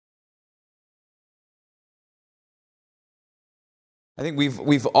I think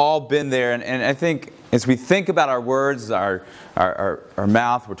we've all been there, and I think as we think about our words, our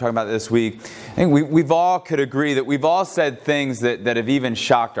mouth, we're talking about this week, I think we've all could agree that we've all said things that have even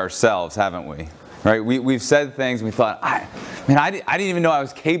shocked ourselves, haven't we? Right? We've said things and we thought, I didn't even know I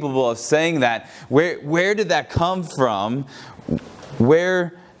was capable of saying that. Where did that come from?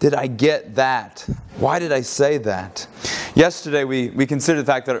 Where did I get that? Why did I say that? Yesterday we considered the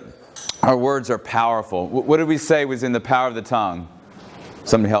fact that our words are powerful. What did we say was in the power of the tongue?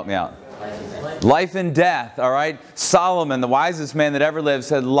 Somebody help me out. Life and death, all right? Solomon, the wisest man that ever lived,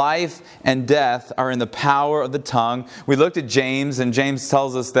 said life and death are in the power of the tongue. We looked at James, and James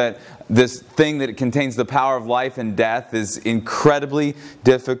tells us that this thing that contains the power of life and death is incredibly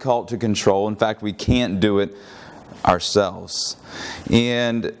difficult to control. In fact, we can't do it ourselves.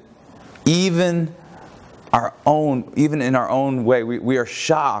 And even in our own way, we are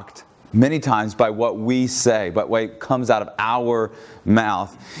shocked many times by what we say, by what comes out of our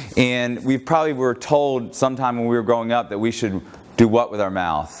mouth. And we probably were told sometime when we were growing up that we should do what with our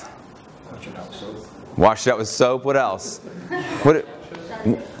mouth? Wash it out with soap. Wash it out with soap. What else?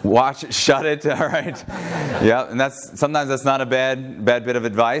 Wash it, shut it. All right. Yeah, and sometimes that's not a bad bit of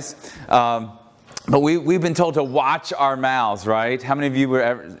advice. But we've been told to watch our mouths, right? How many of you were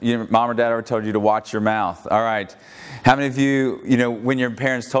ever, mom or dad ever told you to watch your mouth? All right. How many of you, when your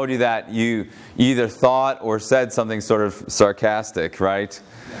parents told you that, you either thought or said something sort of sarcastic, right?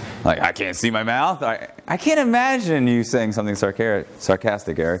 Like, I can't see my mouth. I can't imagine you saying something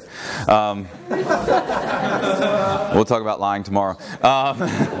sarcastic, Eric. We'll talk about lying tomorrow.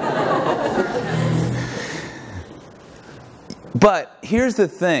 But here's the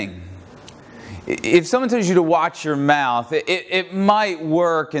thing. If someone tells you to watch your mouth, it might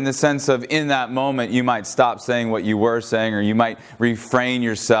work in the sense of in that moment you might stop saying what you were saying, or you might refrain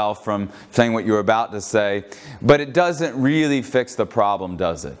yourself from saying what you were about to say. But it doesn't really fix the problem,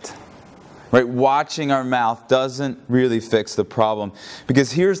 does it? Right? Watching our mouth doesn't really fix the problem.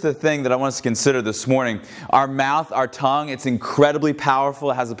 Because here's the thing that I want us to consider this morning. Our mouth, our tongue, it's incredibly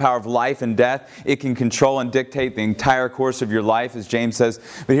powerful. It has the power of life and death. It can control and dictate the entire course of your life, as James says.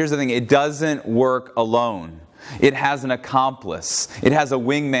 But here's the thing. It doesn't work alone. It has an accomplice. It has a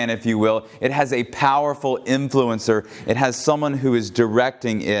wingman, if you will. It has a powerful influencer. It has someone who is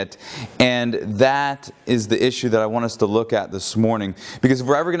directing it. And that is the issue that I want us to look at this morning. Because if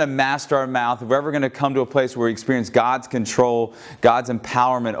we're ever going to master our mouth, if we're ever going to come to a place where we experience God's control, God's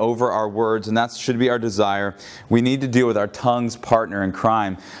empowerment over our words, and that should be our desire, we need to deal with our tongue's partner in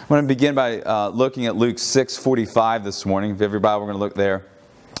crime. I'm going to begin by looking at Luke 6:45 this morning. If you have your Bible, we're going to look there.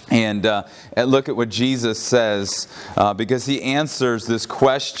 And look at what Jesus says, because He answers this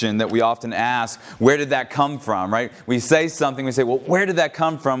question that we often ask, where did that come from, right? We say something, we say, well, where did that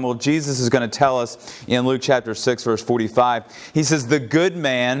come from? Well, Jesus is going to tell us in Luke chapter 6, verse 45. He says, the good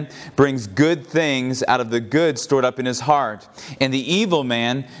man brings good things out of the good stored up in his heart, and the evil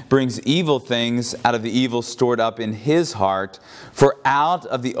man brings evil things out of the evil stored up in his heart. For out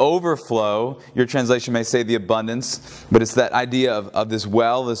of the overflow, your translation may say the abundance, but it's that idea of this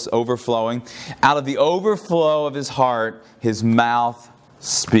well, this overflowing. Out of the overflow of his heart, his mouth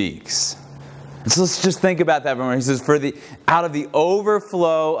speaks. So let's just think about that for a moment. He says, out of the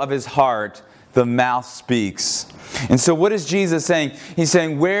overflow of his heart, the mouth speaks. And so what is Jesus saying? He's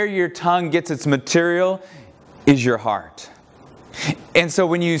saying where your tongue gets its material is your heart. And so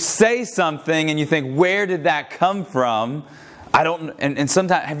when you say something and you think, where did that come from? And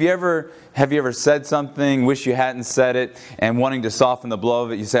sometimes, have you ever said something, wish you hadn't said it, and wanting to soften the blow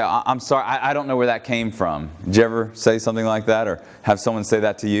of it, you say, I'm sorry, I don't know where that came from. Did you ever say something like that, or have someone say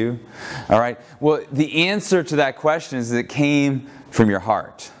that to you? All right. Well, the answer to that question is that it came from your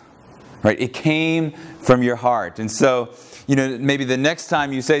heart. Right? It came from your heart. And so, maybe the next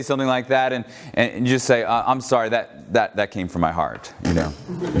time you say something like that, and you just say, I'm sorry, that came from my heart.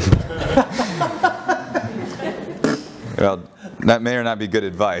 Well, that may or not be good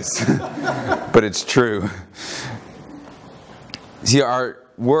advice, but it's true. See, our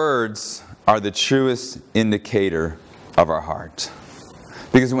words are the truest indicator of our heart.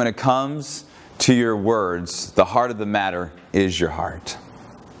 Because when it comes to your words, the heart of the matter is your heart.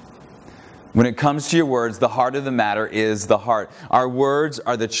 When it comes to your words, the heart of the matter is the heart. Our words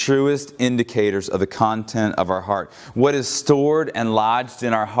are the truest indicators of the content of our heart. What is stored and lodged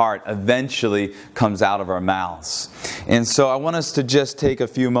in our heart eventually comes out of our mouths. And so I want us to just take a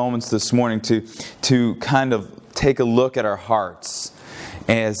few moments this morning to kind of take a look at our hearts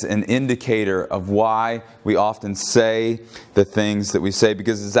as an indicator of why we often say the things that we say.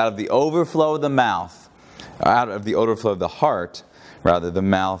 Because it's out of the overflow of the mouth, out of the overflow of the heart, rather, the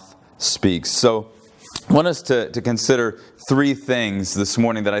mouth speaks. So I want us to consider three things this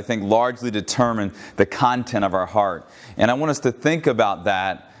morning that I think largely determine the content of our heart. And I want us to think about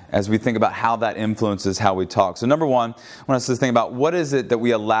that as we think about how that influences how we talk. So number one, I want us to think about what is it that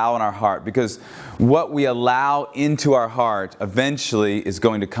we allow in our heart, because what we allow into our heart eventually is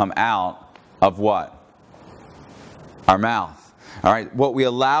going to come out of what? Our mouth. All right, what we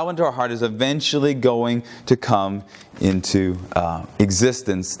allow into our heart is eventually going to come into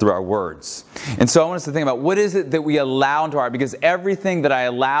existence through our words. And so I want us to think about what is it that we allow into our heart, because everything that I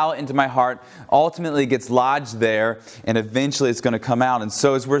allow into my heart ultimately gets lodged there and eventually it's going to come out. And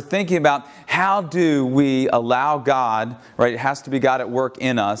so as we're thinking about how do we allow God, right, it has to be God at work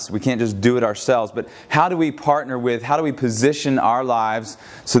in us. We can't just do it ourselves, but how do we partner with, how do we position our lives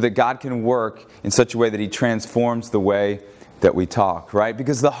so that God can work in such a way that He transforms the way that we talk, right?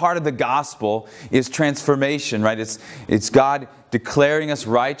 Because the heart of the gospel is transformation, right? It's God declaring us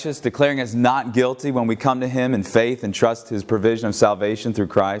righteous, declaring us not guilty when we come to Him in faith and trust His provision of salvation through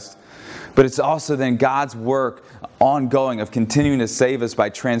Christ. But it's also then God's work ongoing of continuing to save us by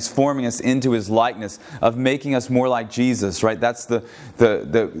transforming us into His likeness, of making us more like Jesus, right? That's the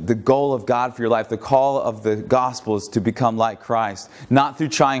goal of God for your life. The call of the gospel is to become like Christ. Not through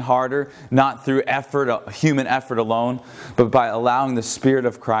trying harder, not through effort, human effort alone, but by allowing the Spirit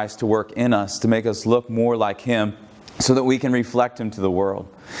of Christ to work in us to make us look more like Him so that we can reflect Him to the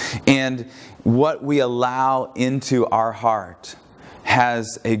world. And what we allow into our heart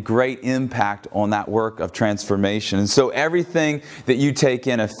has a great impact on that work of transformation. And so everything that you take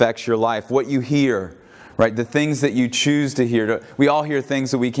in affects your life. What you hear, right? The things that you choose to hear. We all hear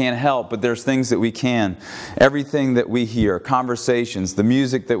things that we can't help, but there's things that we can. Everything that we hear, conversations, the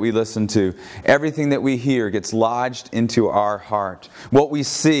music that we listen to, everything that we hear gets lodged into our heart. What we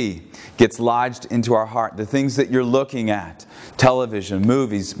see gets lodged into our heart. The things that you're looking at, television,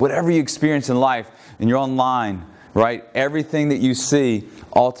 movies, whatever you experience in life, and you're online, right? Everything that you see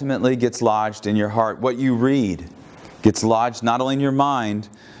ultimately gets lodged in your heart. What you read gets lodged not only in your mind,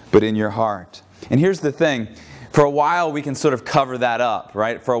 but in your heart. And here's the thing. For a while we can sort of cover that up,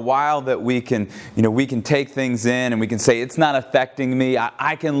 right? For a while that we can take things in and we can say, it's not affecting me.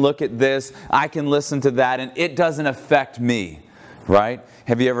 I can look at this, I can listen to that, and it doesn't affect me, right?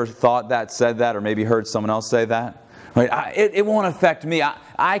 Have you ever thought that, said that, or maybe heard someone else say that? Right? It won't affect me.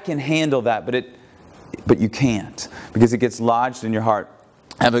 I can handle that, but you can't, because it gets lodged in your heart.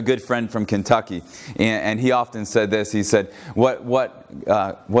 I have a good friend from Kentucky, and he often said this. He said,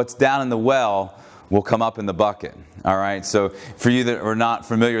 what's down in the well will come up in the bucket. All right, so for you that are not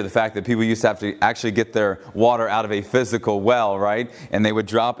familiar with the fact that people used to have to actually get their water out of a physical well, right? And they would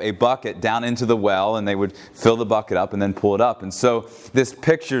drop a bucket down into the well, and they would fill the bucket up and then pull it up. And so this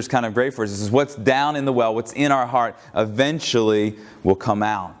picture is kind of great for us. This is what's down in the well, what's in our heart, eventually will come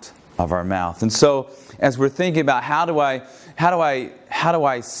out of our mouth. And so as we're thinking about how do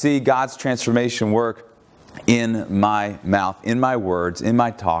I see God's transformation work in my mouth, in my words, in my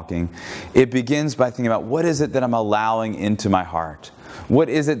talking, it begins by thinking about what is it that I'm allowing into my heart? What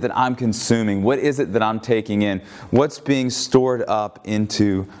is it that I'm consuming? What is it that I'm taking in? What's being stored up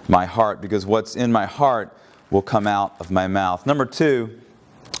into my heart? Because what's in my heart will come out of my mouth. Number two,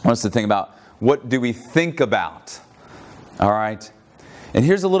 I want us to think about, what do we think about? All right? And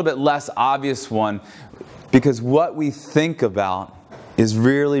here's a little bit less obvious one, because what we think about is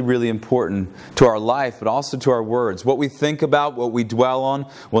really, really important to our life, but also to our words. What we think about, what we dwell on,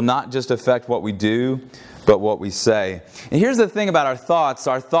 will not just affect what we do, but what we say. And here's the thing about our thoughts.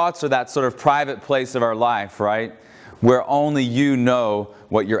 Our thoughts are that sort of private place of our life, right? Where only you know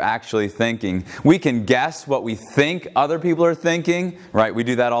what you're actually thinking. We can guess what we think other people are thinking, right? We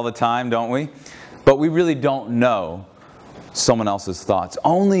do that all the time, don't we? But we really don't know someone else's thoughts.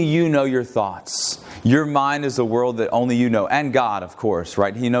 Only you know your thoughts. Your mind is a world that only you know. And God, of course,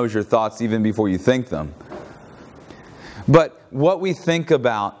 right? He knows your thoughts even before you think them. But what we think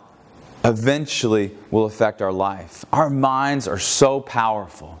about eventually will affect our life. Our minds are so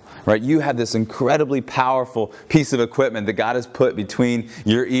powerful, right? You have this incredibly powerful piece of equipment that God has put between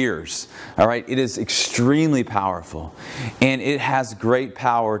your ears, all right? It is extremely powerful, and it has great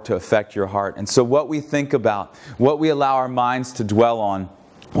power to affect your heart. And so what we think about, what we allow our minds to dwell on,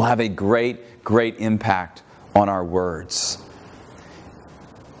 will have a great, great impact on our words.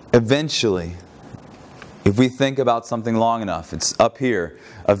 Eventually, if we think about something long enough, it's up here.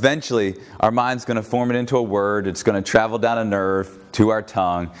 Eventually, our mind's going to form it into a word. It's going to travel down a nerve to our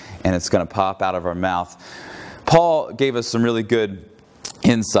tongue, and it's going to pop out of our mouth. Paul gave us some really good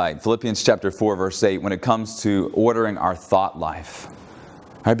insight. Philippians chapter 4, verse 8, when it comes to ordering our thought life.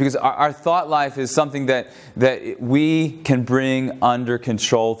 Right? Because our thought life is something that we can bring under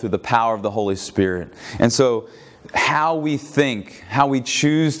control through the power of the Holy Spirit. And so how we think, how we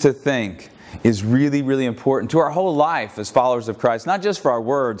choose to think, is really, really important to our whole life as followers of Christ. Not just for our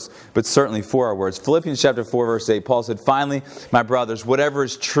words, but certainly for our words. Philippians chapter 4, verse 8, Paul said, "Finally, my brothers, whatever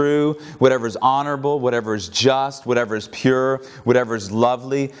is true, whatever is honorable, whatever is just, whatever is pure, whatever is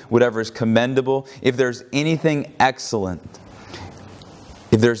lovely, whatever is commendable, if there's anything excellent,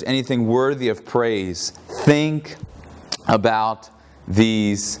 if there's anything worthy of praise, think about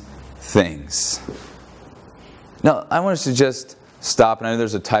these things." Now, I want us to just stop, and I know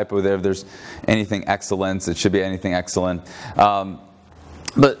there's a typo there. If there's anything excellence, it should be anything excellent.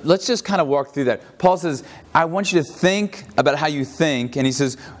 But let's just kind of walk through that. Paul says, I want you to think about how you think, and he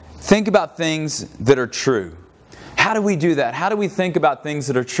says, think about things that are true. How do we do that? How do we think about things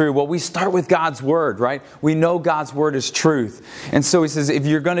that are true? Well, we start with God's Word, right? We know God's Word is truth. And so he says, if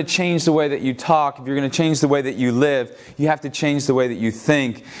you're going to change the way that you talk, if you're going to change the way that you live, you have to change the way that you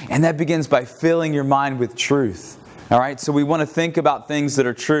think. And that begins by filling your mind with truth. All right, so we want to think about things that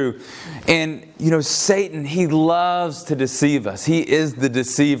are true. And, Satan, he loves to deceive us. He is the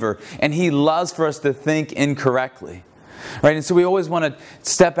deceiver. And he loves for us to think incorrectly. Right? And so we always want to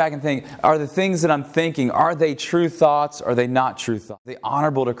step back and think, are the things that I'm thinking, are they true thoughts? Or are they not true thoughts? Are they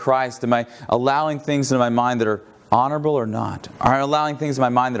honorable to Christ? Am I allowing things in my mind that are honorable or not? Are I allowing things in my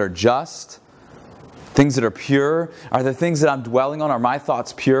mind that are just? Things that are pure? Are the things that I'm dwelling on, are my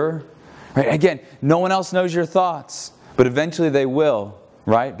thoughts pure? Right? Again, no one else knows your thoughts, but eventually they will,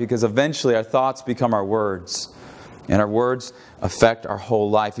 right? Because eventually our thoughts become our words, and our words affect our whole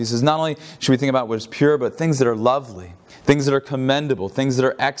life. He says not only should we think about what is pure, but things that are lovely, things that are commendable, things that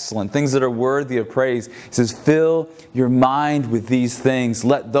are excellent, things that are worthy of praise. He says, fill your mind with these things.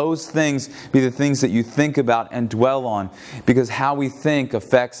 Let those things be the things that you think about and dwell on, because how we think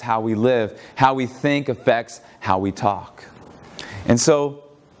affects how we live. How we think affects how we talk. And so,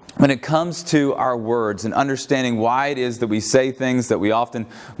 when it comes to our words and understanding why it is that we say things that we often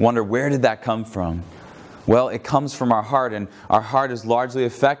wonder, where did that come from? Well, it comes from our heart, and our heart is largely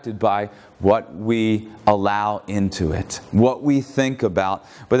affected by what we allow into it, what we think about.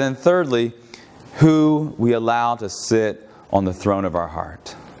 But then thirdly, who we allow to sit on the throne of our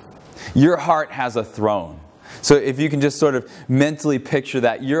heart. Your heart has a throne. So if you can just sort of mentally picture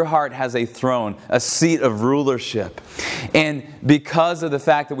that, your heart has a throne, a seat of rulership. And because of the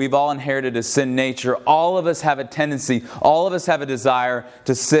fact that we've all inherited a sin nature, all of us have a tendency, all of us have a desire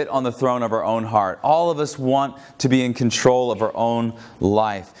to sit on the throne of our own heart. All of us want to be in control of our own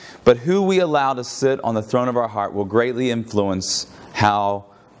life. But who we allow to sit on the throne of our heart will greatly influence how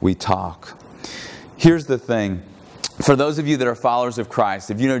we talk. Here's the thing. For those of you that are followers of Christ,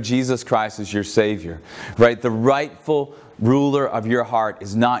 if you know Jesus Christ as your Savior, right, the rightful ruler of your heart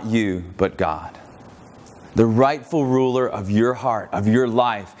is not you, but God. The rightful ruler of your heart, of your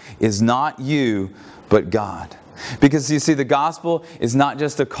life, is not you, but God. Because you see, the gospel is not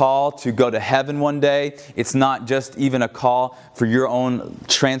just a call to go to heaven one day. It's not just even a call for your own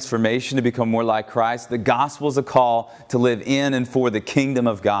transformation to become more like Christ. The gospel is a call to live in and for the kingdom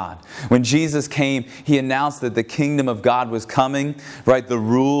of God. When Jesus came, He announced that the kingdom of God was coming, right? The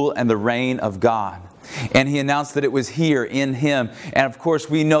rule and the reign of God. And He announced that it was here in Him. And of course,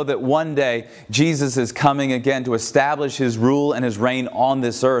 we know that one day Jesus is coming again to establish His rule and His reign on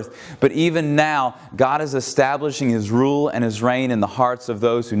this earth. But even now, God is establishing His rule and His reign in the hearts of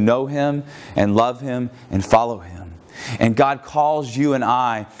those who know Him and love Him and follow Him. And God calls you and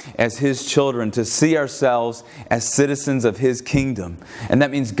I as His children to see ourselves as citizens of His kingdom. And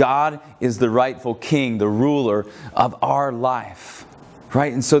that means God is the rightful king, the ruler of our life.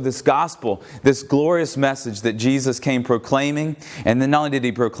 Right? And so this gospel, this glorious message that Jesus came proclaiming, and then not only did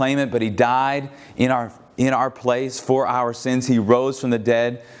He proclaim it, but He died in our place for our sins. He rose from the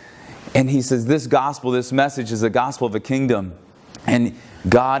dead. And He says this gospel, this message is the gospel of a kingdom. And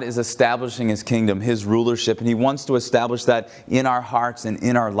God is establishing His kingdom, His rulership, and He wants to establish that in our hearts and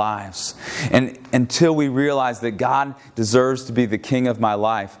in our lives. And until we realize that God deserves to be the king of my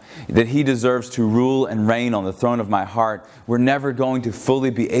life, that He deserves to rule and reign on the throne of my heart, we're never going to fully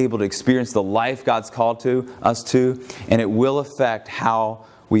be able to experience the life God's called us to, and it will affect how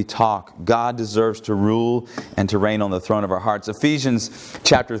we talk. God deserves to rule and to reign on the throne of our hearts. Ephesians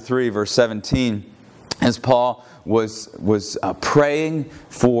chapter 3, verse 17. as Paul was praying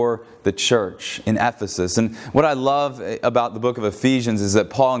for the church in Ephesus. And what I love about the book of Ephesians is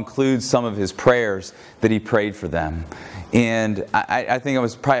that Paul includes some of his prayers that he prayed for them. And I think it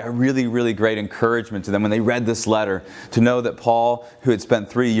was probably a really, really great encouragement to them when they read this letter, to know that Paul, who had spent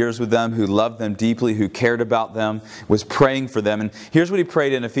 3 years with them, who loved them deeply, who cared about them, was praying for them. And here's what he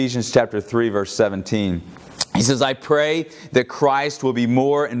prayed in Ephesians chapter 3, verse 17. He says, I pray that Christ will be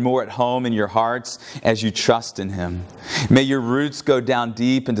more and more at home in your hearts as you trust in Him. May your roots go down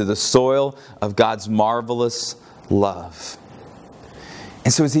deep into the soil of God's marvelous love.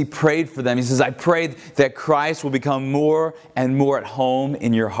 And so as he prayed for them, he says, I pray that Christ will become more and more at home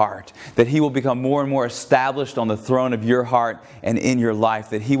in your heart. That He will become more and more established on the throne of your heart and in your life.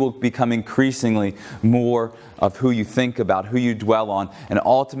 That He will become increasingly more of who you think about, who you dwell on, and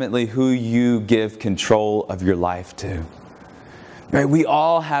ultimately who you give control of your life to. Right? We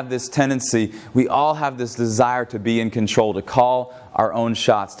all have this tendency, we all have this desire to be in control, to call our own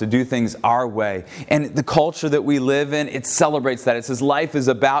shots, to do things our way. And the culture that we live in, it celebrates that. It says life is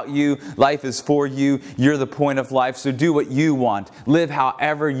about you, life is for you, you're the point of life, so do what you want. Live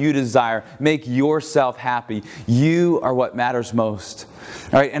however you desire. Make yourself happy. You are what matters most.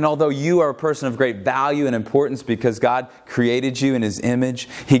 All right, and although you are a person of great value and importance because God created you in His image,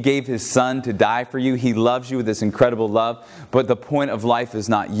 He gave His Son to die for you, He loves you with this incredible love, but the point of life is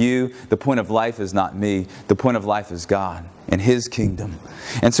not you, the point of life is not me, the point of life is God and His kingdom.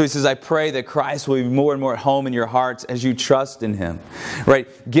 And so he says, I pray that Christ will be more and more at home in your hearts as you trust in Him. Right?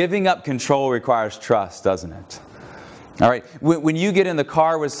 Giving up control requires trust, doesn't it? All right, when you get in the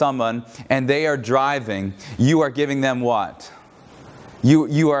car with someone and they are driving, you are giving them what?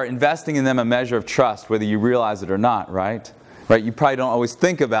 You are investing in them a measure of trust, whether you realize it or not, right? Right? You probably don't always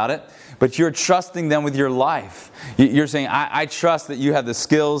think about it, but you're trusting them with your life. You're saying, I trust that you have the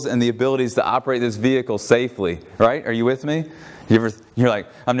skills and the abilities to operate this vehicle safely, right? Are you with me? You're like,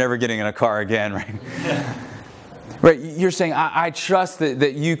 I'm never getting in a car again, right? Right, you're saying, I trust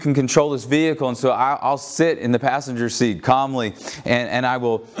that you can control this vehicle, and so I'll sit in the passenger seat calmly, and I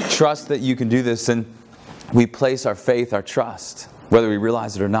will trust that you can do this. And we place our faith, our trust, whether we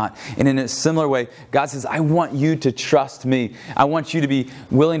realize it or not. And in a similar way, God says, I want you to trust me. I want you to be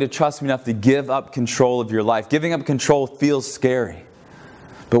willing to trust me enough to give up control of your life. Giving up control feels scary.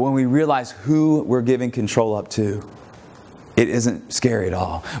 But when we realize who we're giving control up to, it isn't scary at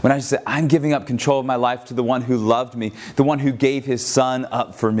all. When I say, I'm giving up control of my life to the one who loved me, the one who gave His Son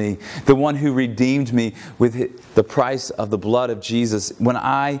up for me, the one who redeemed me with the price of the blood of Jesus. When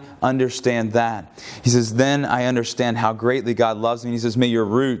I understand that, he says, then I understand how greatly God loves me. He says, may your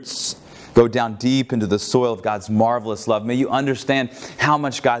roots go down deep into the soil of God's marvelous love. May you understand how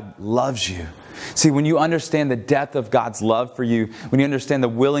much God loves you. See, when you understand the depth of God's love for you, when you understand the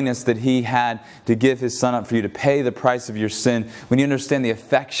willingness that He had to give His Son up for you, to pay the price of your sin, when you understand the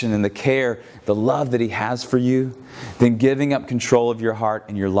affection and the care, the love that He has for you, then giving up control of your heart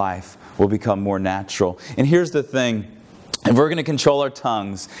and your life will become more natural. And here's the thing. If we're going to control our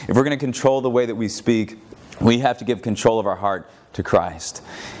tongues, if we're going to control the way that we speak, we have to give control of our heart to Christ.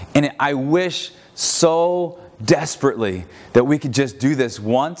 And I wish so desperately that we could just do this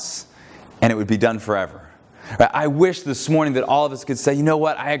once and it would be done forever. I wish this morning that all of us could say, you know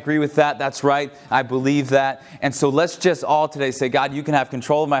what, I agree with that, that's right, I believe that. And so let's just all today say, God, you can have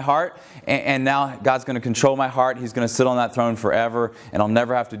control of my heart, and now God's going to control my heart, He's going to sit on that throne forever, and I'll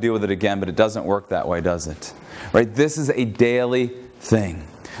never have to deal with it again. But it doesn't work that way, does it? Right? This is a daily thing.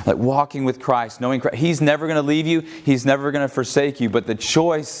 Like walking with Christ, knowing Christ. He's never going to leave you, He's never going to forsake you, but the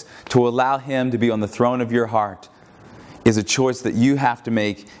choice to allow Him to be on the throne of your heart is a choice that you have to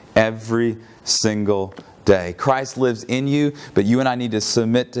make every single day. Christ lives in you, but you and I need to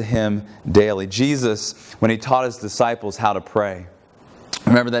submit to Him daily. Jesus, when He taught His disciples how to pray,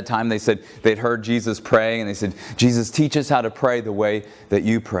 remember that time they said they'd heard Jesus pray, and they said, Jesus, teach us how to pray the way that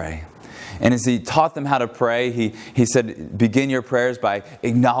you pray. And as He taught them how to pray, He said, begin your prayers by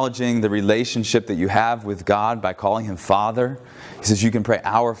acknowledging the relationship that you have with God, by calling Him Father. He says, you can pray,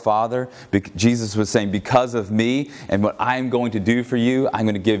 Our Father. Jesus was saying, because of me and what I'm going to do for you, I'm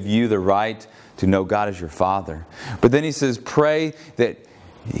going to give you the right to know God as your Father. But then He says, pray that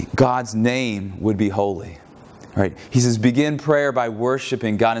God's name would be holy. Right? He says, begin prayer by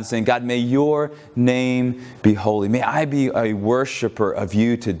worshiping God and saying, God, may your name be holy. May I be a worshiper of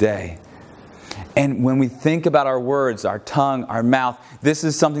you today. And when we think about our words, our tongue, our mouth, this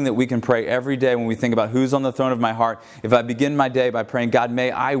is something that we can pray every day when we think about who's on the throne of my heart. If I begin my day by praying, God,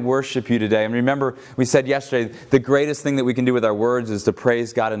 may I worship you today. And remember, we said yesterday, the greatest thing that we can do with our words is to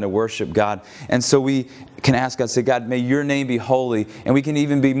praise God and to worship God. And so we can ask God, say, God, may your name be holy. And we can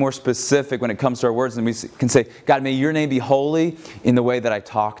even be more specific when it comes to our words. And we can say, God, may your name be holy in the way that I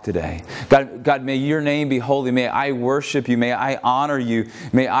talk today. God, may your name be holy. May I worship you. May I honor you.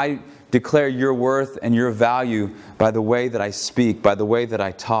 May I declare your worth and your value by the way that I speak, by the way that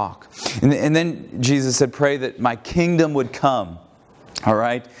I talk. And then Jesus said, pray that my kingdom would come. All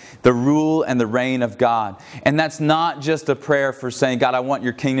right? The rule and the reign of God. And that's not just a prayer for saying, God, I want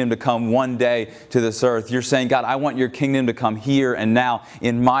your kingdom to come one day to this earth. You're saying, God, I want your kingdom to come here and now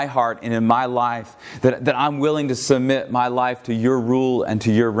in my heart and in my life. That I'm willing to submit my life to your rule and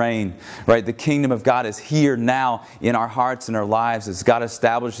to your reign. Right? The kingdom of God is here now in our hearts and our lives as God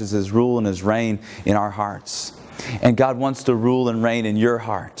establishes His rule and His reign in our hearts. And God wants to rule and reign in your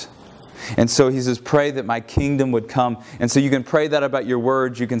heart. And so He says, pray that my kingdom would come. And so you can pray that about your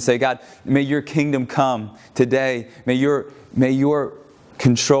words. You can say, God, may your kingdom come today. May your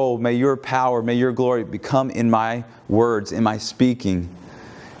control, may your power, may your glory become in my words, in my speaking.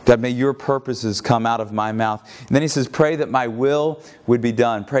 God, may your purposes come out of my mouth. And then He says, pray that my will would be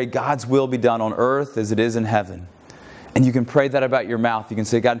done. Pray God's will be done on earth as it is in heaven. And you can pray that about your mouth. You can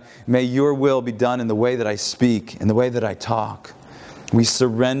say, God, may your will be done in the way that I speak, in the way that I talk. We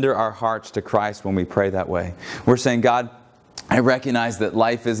surrender our hearts to Christ when we pray that way. We're saying, God, I recognize that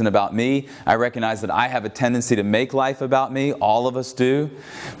life isn't about me. I recognize that I have a tendency to make life about me. All of us do.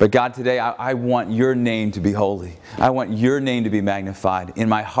 But God, today I want your name to be holy. I want your name to be magnified in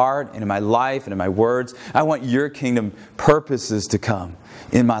my heart and in my life and in my words. I want your kingdom purposes to come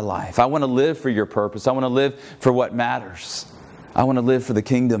in my life. I want to live for your purpose. I want to live for what matters. I want to live for the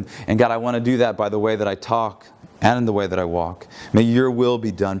kingdom. And God, I want to do that by the way that I talk and in the way that I walk. May your will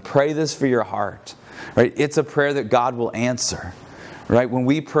be done. Pray this for your heart. Right? It's a prayer that God will answer. Right? When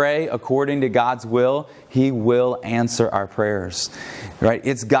we pray according to God's will, He will answer our prayers. Right?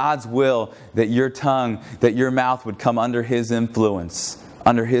 It's God's will that your tongue, that your mouth would come under His influence,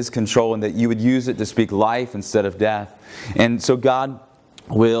 under His control, and that you would use it to speak life instead of death. And so God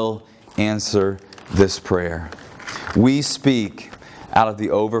will answer this prayer. We speak out of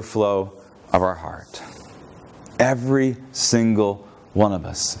the overflow of our heart. Every single one of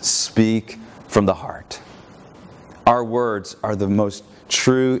us speak from the heart. Our words are the most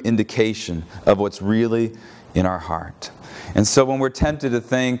true indication of what's really in our heart. And so when we're tempted to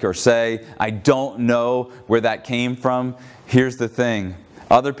think or say, I don't know where that came from, here's the thing.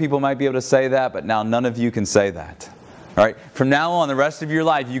 Other people might be able to say that, but now none of you can say that. All right? From now on, the rest of your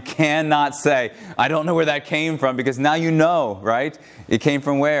life, you cannot say, I don't know where that came from, because now you know, right? It came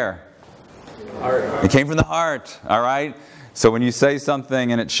from where? Heart. It came from the heart, all right? So when you say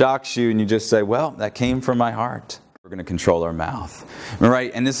something and it shocks you and you just say, well, that came from my heart. We're going to control our mouth, all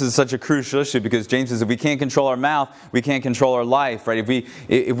right? And this is such a crucial issue because James says if we can't control our mouth, we can't control our life, right?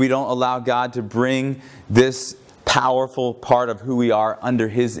 If we don't allow God to bring this powerful part of who we are under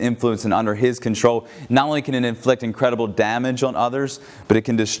His influence and under His control, not only can it inflict incredible damage on others, but it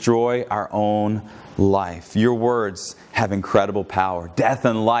can destroy our own life. Your words have incredible power. Death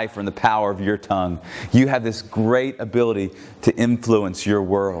and life are in the power of your tongue. You have this great ability to influence your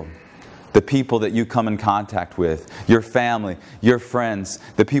world. The people that you come in contact with, your family, your friends,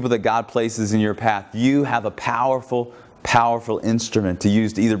 the people that God places in your path. You have a powerful, powerful instrument to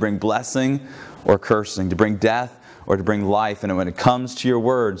use to either bring blessing or cursing, to bring death or to bring life. And when it comes to your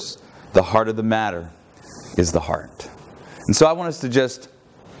words, the heart of the matter is the heart. And so I want us to just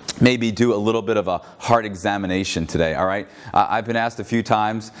maybe do a little bit of a heart examination today, all right? I've been asked a few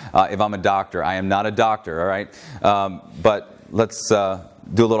times if I'm a doctor. I am not a doctor, all right? But let's do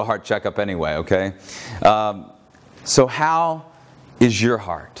a little heart checkup anyway, okay? So how is your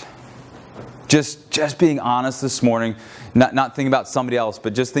heart? Just being honest this morning, not thinking about somebody else,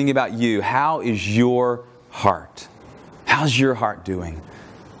 but just thinking about you. How is your heart? How's your heart doing?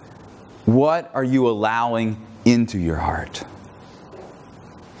 What are you allowing into your heart?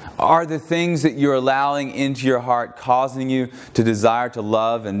 Are the things that you're allowing into your heart causing you to desire to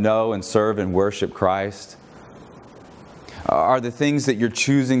love and know and serve and worship Christ? Are the things that you're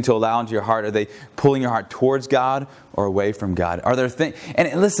choosing to allow into your heart, are they pulling your heart towards God or away from God? Are there things,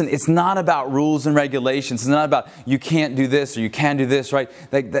 and listen, it's not about rules and regulations. It's not about you can't do this or you can do this, right?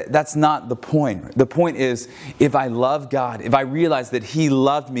 That's not the point. The point is, if I love God, if I realize that He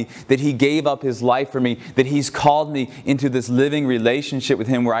loved me, that He gave up His life for me, that He's called me into this living relationship with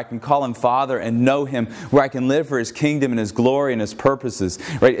Him where I can call Him Father and know Him, where I can live for His kingdom and His glory and His purposes,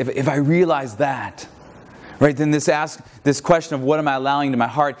 right? If I realize that, right, then this question of what am I allowing into my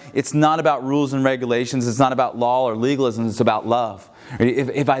heart, it's not about rules and regulations, it's not about law or legalism, it's about love.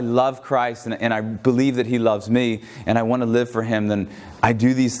 If I love Christ and I believe that He loves me and I want to live for Him, then I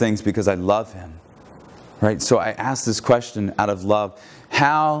do these things because I love Him. Right? So I ask this question out of love.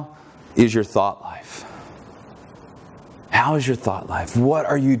 How is your thought life? How is your thought life? What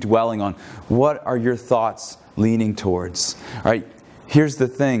are you dwelling on? What are your thoughts leaning towards? All right? Here's the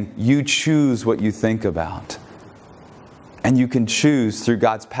thing. You choose what you think about. And you can choose through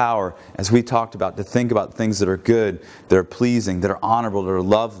God's power, as we talked about, to think about things that are good, that are pleasing, that are honorable, that are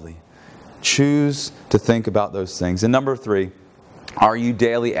lovely. Choose to think about those things. And number 3, are you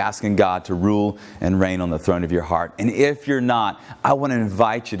daily asking God to rule and reign on the throne of your heart? And if you're not, I want to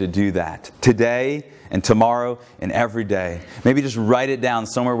invite you to do that today and tomorrow and every day. Maybe just write it down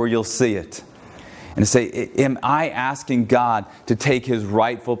somewhere where you'll see it. And say, am I asking God to take His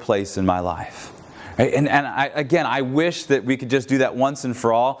rightful place in my life? Right? And I wish that we could just do that once and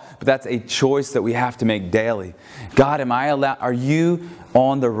for all, but that's a choice that we have to make daily. God, are you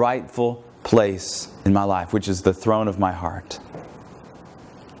on the rightful place in my life, which is the throne of my heart?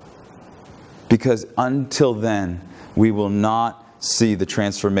 Because until then, we will not see the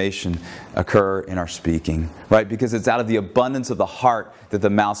transformation occur in our speaking, right? Because it's out of the abundance of the heart that the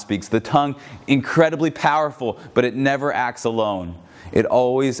mouth speaks. The tongue, incredibly powerful, but it never acts alone. It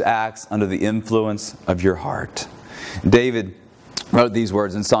always acts under the influence of your heart. David wrote these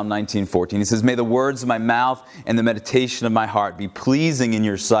words in Psalm 19:14. He says, "May the words of my mouth and the meditation of my heart be pleasing in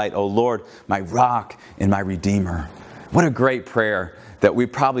your sight, O Lord, my rock and my redeemer." What a great prayer that we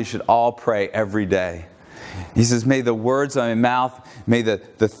probably should all pray every day. He says, may the words of my mouth, may the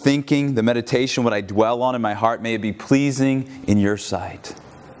thinking, the meditation, what I dwell on in my heart, may it be pleasing in your sight.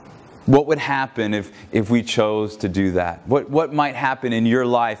 What would happen if we chose to do that? What might happen in your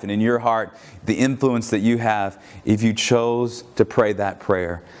life and in your heart, the influence that you have, if you chose to pray that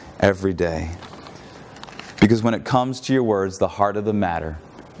prayer every day? Because when it comes to your words, the heart of the matter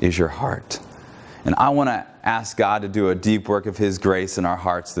is your heart. And I want to ask God to do a deep work of His grace in our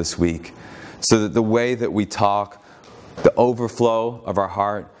hearts this week, so that the way that we talk, the overflow of our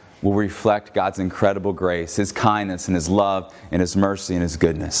heart, will reflect God's incredible grace, His kindness and His love and His mercy and His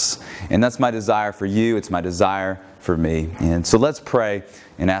goodness. And that's my desire for you. It's my desire for me. And so let's pray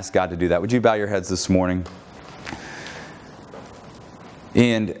and ask God to do that. Would you bow your heads this morning?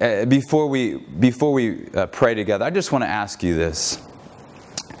 And before we pray together, I just want to ask you this.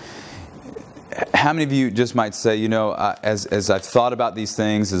 How many of you just might say, you know, as I've thought about these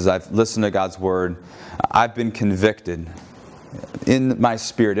things, as I've listened to God's Word, I've been convicted in my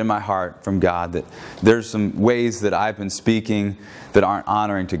spirit, in my heart from God, that there's some ways that I've been speaking that aren't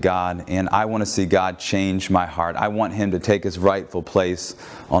honoring to God, and I want to see God change my heart. I want Him to take His rightful place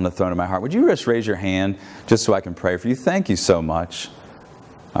on the throne of my heart. Would you just raise your hand just so I can pray for you? Thank you so much.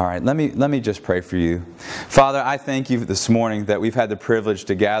 All right, let me just pray for you. Father, I thank you this morning that we've had the privilege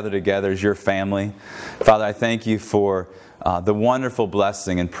to gather together as your family. Father, I thank you for the wonderful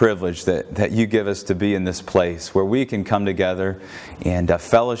blessing and privilege that you give us to be in this place where we can come together and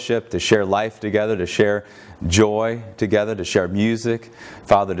fellowship, to share life together, to share joy together, to share music,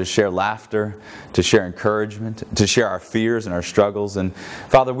 Father, to share laughter, to share encouragement, to share our fears and our struggles. And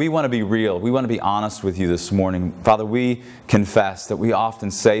Father, we want to be real. We want to be honest with you this morning. Father, we confess that we often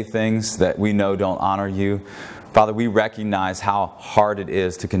say things that we know don't honor you. Father, we recognize how hard it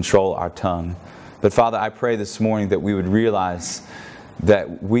is to control our tongue. But Father, I pray this morning that we would realize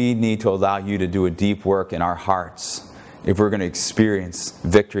that we need to allow you to do a deep work in our hearts if we're going to experience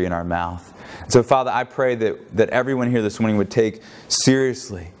victory in our mouth. So Father, I pray that everyone here this morning would take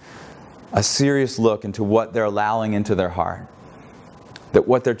seriously a serious look into what they're allowing into their heart, that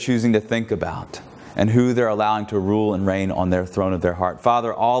what they're choosing to think about, and who they're allowing to rule and reign on their throne of their heart.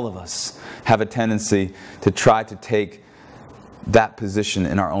 Father, all of us have a tendency to try to take that position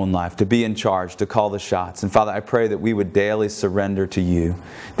in our own life, to be in charge, to call the shots. And Father, I pray that we would daily surrender to you,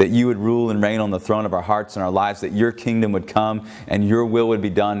 that you would rule and reign on the throne of our hearts and our lives, that your kingdom would come and your will would be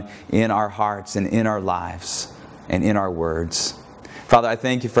done in our hearts and in our lives and in our words. Father, I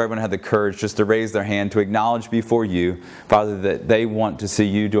thank you for everyone who had the courage just to raise their hand, to acknowledge before you, Father, that they want to see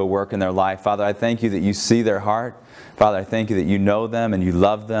you do a work in their life. Father, I thank you that you see their heart. Father, I thank you that you know them and you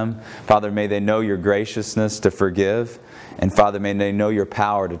love them. Father, may they know your graciousness to forgive. And Father, may they know your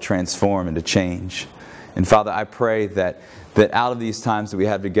power to transform and to change. And Father, I pray that out of these times that we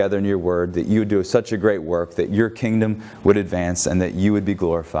have together in your word, that you would do such a great work, that your kingdom would advance and that you would be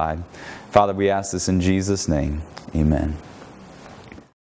glorified. Father, we ask this in Jesus' name. Amen.